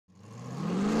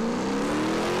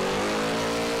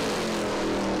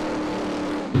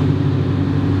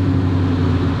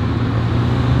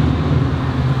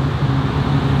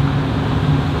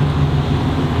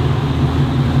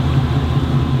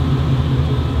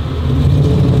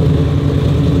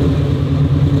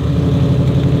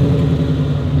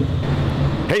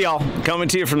Coming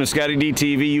to you from the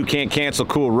ScottieDTV You Can't Cancel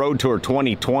Cool Road Tour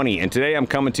 2020, and today I'm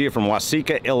coming to you from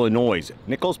Watseka, Illinois,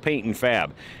 Nichols Paint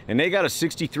Fab, and they got a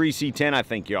 63 C10 I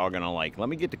think y'all gonna like. Let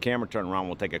me get the camera turned around,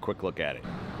 we'll take a quick look at it.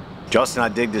 Justin, I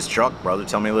dig this truck, brother.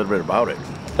 Tell me a little bit about it.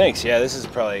 Thanks. Yeah, this is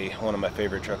probably one of my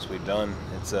favorite trucks we've done.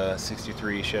 It's a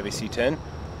 63 Chevy C10.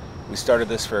 We started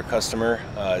this for a customer.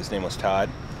 His name was Todd.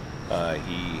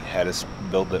 He had us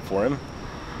build it for him.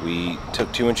 We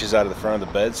took 2 inches out of the front of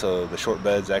the bed, so the short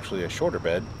bed's actually a shorter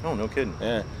bed. Oh, no kidding.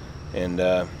 Yeah. And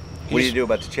what do you do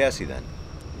about the chassis then?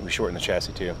 We shortened the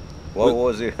chassis too. What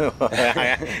was it?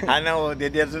 I know it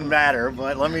doesn't matter,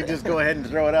 but let me just go ahead and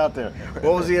throw it out there.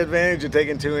 What was the advantage of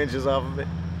taking 2 inches off of it?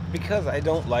 Because I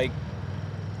don't like,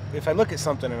 if I look at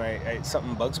something and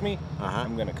something bugs me,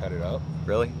 I'm gonna cut it up.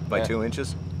 Really? By 2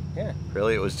 inches? Yeah.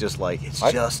 Really? It was just like, it's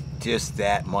just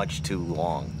that much too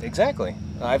long. Exactly.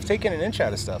 I've taken an inch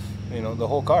out of stuff, you know, the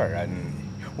whole car.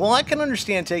 Well, I can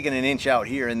understand taking an inch out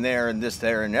here and there and this,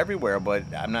 there, and everywhere, but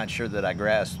I'm not sure that I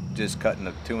grasped just cutting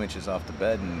the 2 inches off the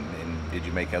bed. And did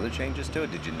you make other changes to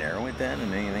it? Did you narrow it then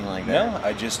and anything like that? No,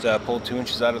 I just pulled 2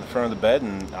 inches out of the front of the bed,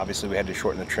 and obviously we had to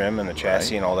shorten the trim and the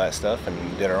chassis and all that stuff,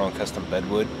 and did our own custom bed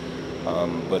wood.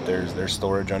 But there's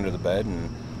storage under the bed, and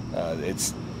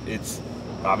it's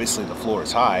obviously the floor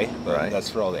is high, but that's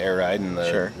for all the air ride and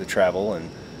the travel. And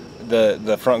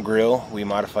the front grille, we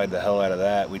modified the hell out of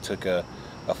that. We took a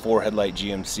 4 headlight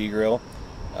GMC grill.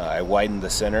 I widened the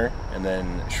center and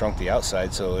then shrunk the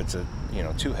outside, so it's a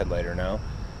 2 headlighter now.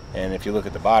 And if you look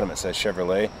at the bottom, it says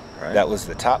Chevrolet. That was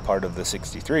the top part of the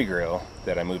 63 grill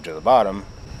that I moved to the bottom.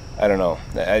 I don't know.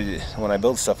 When I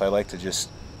build stuff, I like to just.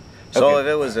 So if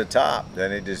it was the top,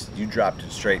 then you dropped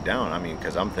it straight down. I mean,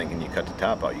 because I'm thinking you cut the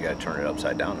top out, you got to turn it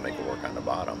upside down to make it work on the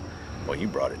bottom. Well, you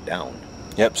brought it down.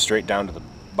 Yep, straight down to the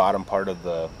bottom part of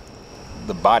the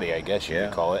body, I guess you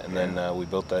could call it. And then we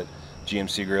built that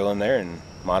GMC grill in there and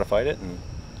modified it,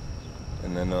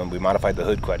 and then we modified the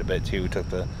hood quite a bit too. We took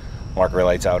the marker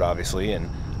lights out, obviously, and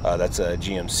that's a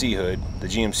GMC hood. The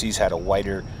GMCs had a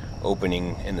wider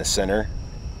opening in the center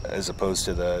as opposed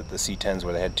to the C10s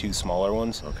where they had 2 smaller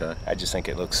ones. Okay. I just think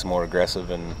it looks more aggressive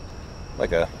and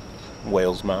like a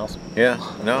whale's mouth. Yeah,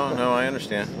 no, I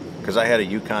understand. Because I had a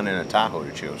Yukon and a Tahoe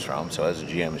to choose from, so as a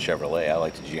GM and Chevrolet, I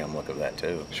like the GM look of that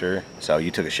too. Sure. So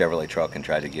you took a Chevrolet truck and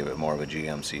tried to give it more of a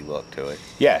GMC look to it.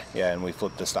 Yeah, and we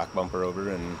flipped the stock bumper over,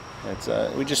 and it's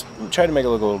we just tried to make it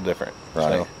look a little different. Right.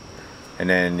 So. And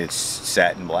then it's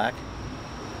satin black?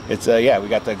 It's yeah, we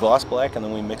got the gloss black, and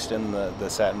then we mixed in the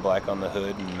satin black on the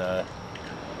hood and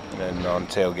then on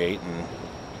tailgate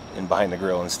and behind the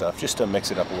grill and stuff, just to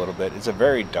mix it up a little bit. It's a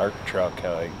very dark truck.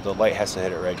 The light has to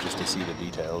hit it right just to see the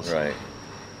details. Right.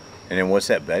 And then what's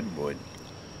that bed wood?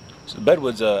 So the bed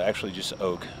wood's actually just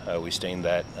oak. We stained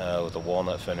that with a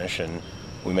walnut finish, and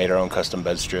we made our own custom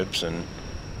bed strips, and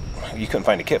you couldn't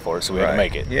find a kit for it, so we had to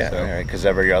make it. Yeah, so. Right, because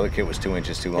every other kit was 2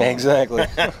 inches too long. Exactly.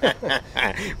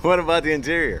 What about the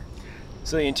interior?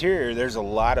 So the interior, there's a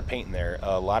lot of paint in there.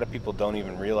 A lot of people don't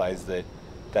even realize that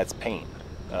that's paint.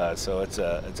 So it's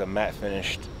a matte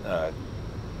finished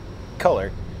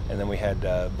color, and then we had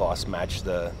Voss match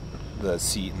the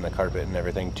seat and the carpet and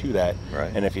everything to that.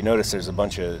 Right. And if you notice, there's a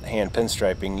bunch of hand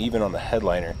pinstriping even on the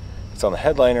headliner. It's on the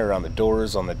headliner, around the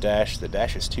doors, on the dash. The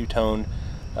dash is two-toned,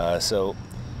 so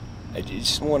I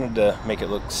just wanted to make it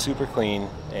look super clean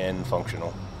and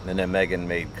functional. And then Megan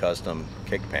made custom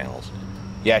kick panels.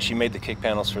 Yeah, she made the kick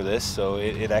panels for this, so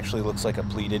it actually looks like a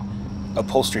pleated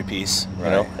upholstery piece, you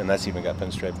know, and that's even got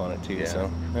pinstripe on it too. Yeah.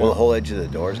 So well, the whole edge of the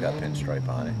door's got pinstripe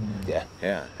on it. Yeah.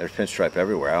 Yeah, there's pinstripe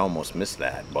everywhere. I almost missed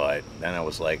that, but then I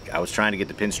was trying to get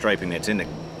the pinstriping that's in the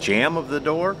jamb of the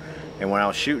door, and when I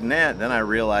was shooting that, then I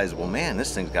realized, well, man,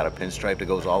 this thing's got a pinstripe that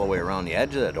goes all the way around the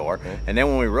edge of the door. And then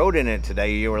when we rode in it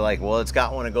today, you were like, well, it's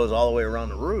got one that goes all the way around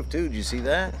the roof too. Did you see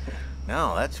that?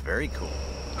 No, that's very cool.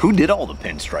 Who did all the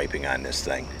pinstriping on this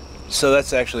thing? So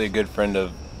that's actually a good friend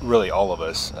of really all of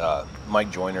us. Mike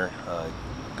Joyner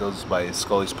goes by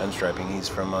Scottie's Pinstriping. He's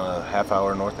from a half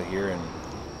hour north of here, and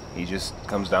he just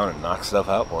comes down and knocks stuff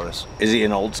out for us. Is he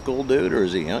an old school dude or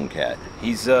is he a young cat?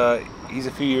 He's a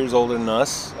few years older than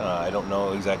us. I don't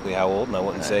know exactly how old, and I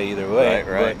wouldn't say either way.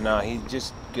 Right. But no, he's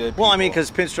just good. Well, I mean,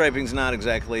 because pinstriping's not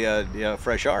exactly a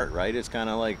fresh art, right? It's kind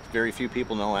of like very few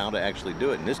people know how to actually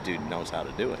do it, and this dude knows how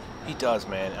to do it. He does,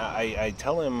 man. I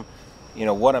tell him,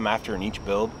 what I'm after in each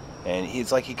build, and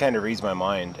it's like he kind of reads my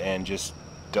mind and just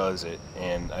does it,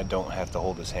 and I don't have to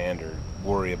hold his hand or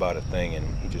worry about a thing,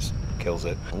 and he just kills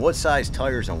it. What size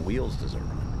tires and wheels does it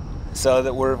run? So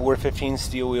that we're 15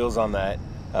 steel wheels on that.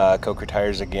 Coker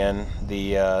tires again.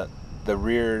 The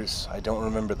rears, I don't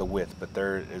remember the width, but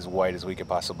they're as wide as we could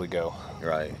possibly go.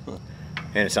 Right.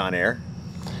 And it's on air?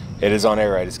 It is on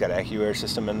air, right? It's got an AccuAir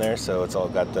system in there, so it's all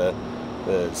got the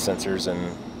sensors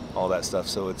and all that stuff.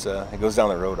 So it's it goes down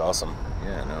the road awesome.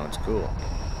 Yeah, no, it's cool.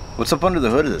 What's up under the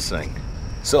hood of this thing?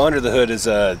 So under the hood is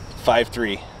a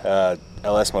 5.3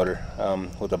 LS motor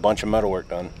with a bunch of metalwork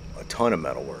done. A ton of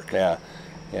metalwork. Yeah,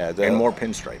 yeah. And more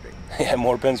pinstriping. Yeah,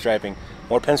 more pinstriping.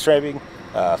 More pinstriping,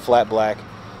 flat black.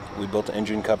 We built the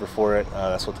engine cover for it.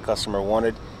 That's what the customer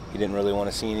wanted. He didn't really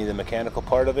want to see any of the mechanical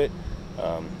part of it,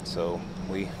 so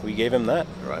we gave him that.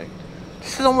 Right.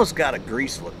 This has almost got a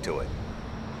Grease look to it.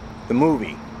 The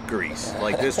movie Grease.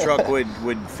 Like this truck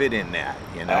would fit in that.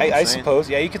 You know. I suppose.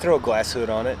 Yeah, you could throw a glass hood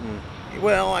on it and.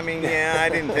 Well, I mean, yeah, I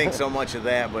didn't think so much of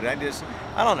that, but I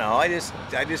don't know. I just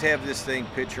have this thing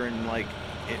picturing like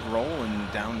it rolling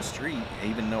down the street,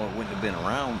 even though it wouldn't have been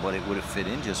around, but it would have fit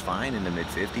in just fine in the mid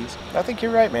 50s. I think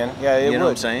you're right, man. Yeah, it would. You know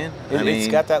what I'm saying? It's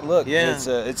got that look. Yeah.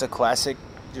 It's a classic,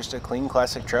 just a clean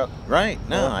classic truck. Right.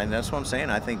 No, that's what I'm saying.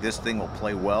 I think this thing will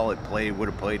play well. Would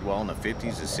have played well in the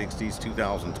 50s, the 60s,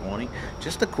 2020.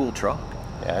 Just a cool truck.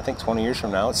 Yeah, I think 20 years from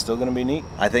now, it's still going to be neat.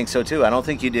 I think so too. I don't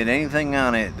think you did anything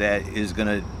on it that is going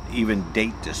to even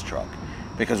date this truck.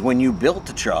 Because when you built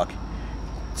the truck,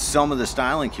 some of the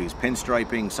styling cues,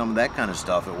 pinstriping, some of that kind of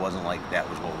stuff, it wasn't like that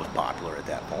was what was popular at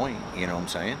that point. You know what I'm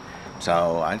saying?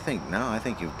 So I think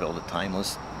you've built a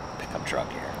timeless pickup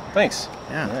truck here. Thanks.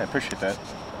 Yeah, I appreciate that.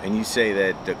 And you say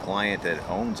that the client that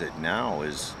owns it now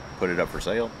is put it up for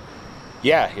sale?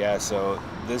 Yeah. So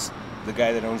the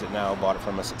guy that owns it now bought it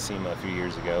from us at SEMA a few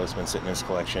years ago. It's been sitting in his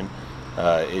collection.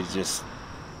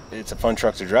 It's a fun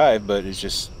truck to drive, but it's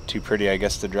just too pretty, I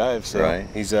guess, to drive. So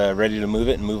he's ready to move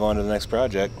it and move on to the next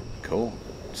project. Cool.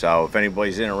 So if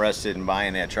anybody's interested in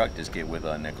buying that truck, just get with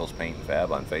Nichols Paint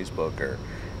Fab on Facebook or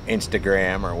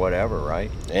Instagram or whatever, right?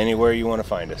 Anywhere you want to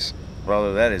find us.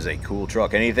 Brother, that is a cool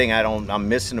truck. Anything I'm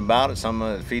missing about it?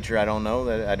 Some feature I don't know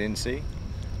that I didn't see?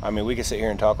 I mean, we could sit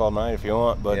here and talk all night if you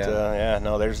want, but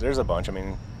no, there's a bunch. I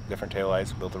mean, different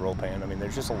taillights, built a roll pan. I mean,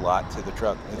 there's just a lot to the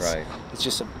truck. It's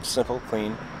just a simple,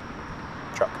 clean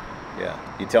truck. Yeah.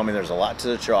 You tell me there's a lot to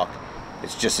the truck.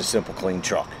 It's just a simple, clean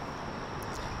truck.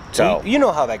 So you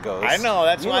know how that goes. I know.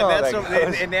 That's why.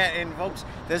 And folks,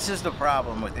 this is the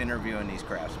problem with interviewing these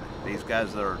craftsmen. These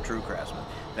guys that are true craftsmen.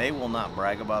 They will not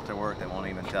brag about their work. They won't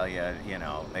even tell you,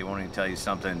 they won't even tell you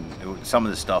some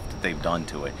of the stuff that they've done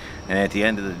to it. And at the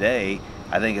end of the day,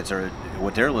 I think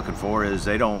what they're looking for is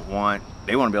they want to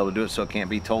be able to do it so it can't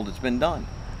be told it's been done.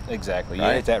 Exactly. You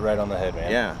hit that right on the head,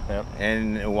 man. Yeah. Yep.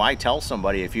 And why tell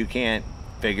somebody if you can't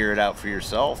figure it out for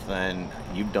yourself, then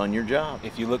you've done your job.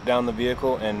 If you look down the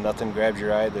vehicle and nothing grabs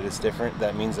your eye that it's different,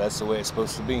 that means that's the way it's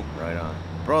supposed to be. Right on.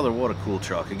 Brother, what a cool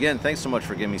truck. Again, thanks so much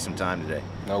for giving me some time today.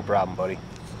 No problem, buddy.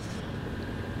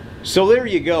 So there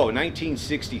you go,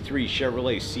 1963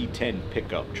 Chevrolet C10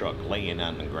 pickup truck laying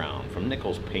on the ground from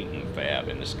Nichols Paint Fab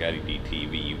in the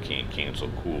ScottieDTV You Can't Cancel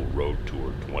Cool Road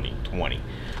Tour 2020.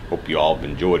 Hope you all have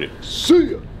enjoyed it.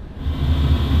 See ya!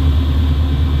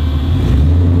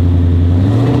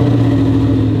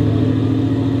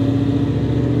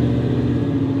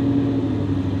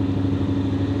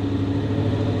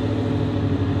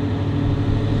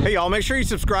 Hey y'all, make sure you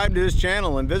subscribe to this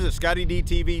channel and visit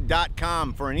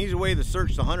ScottieDTV.com for an easy way to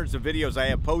search the hundreds of videos I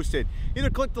have posted. Either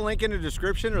click the link in the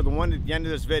description or the one at the end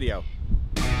of this video.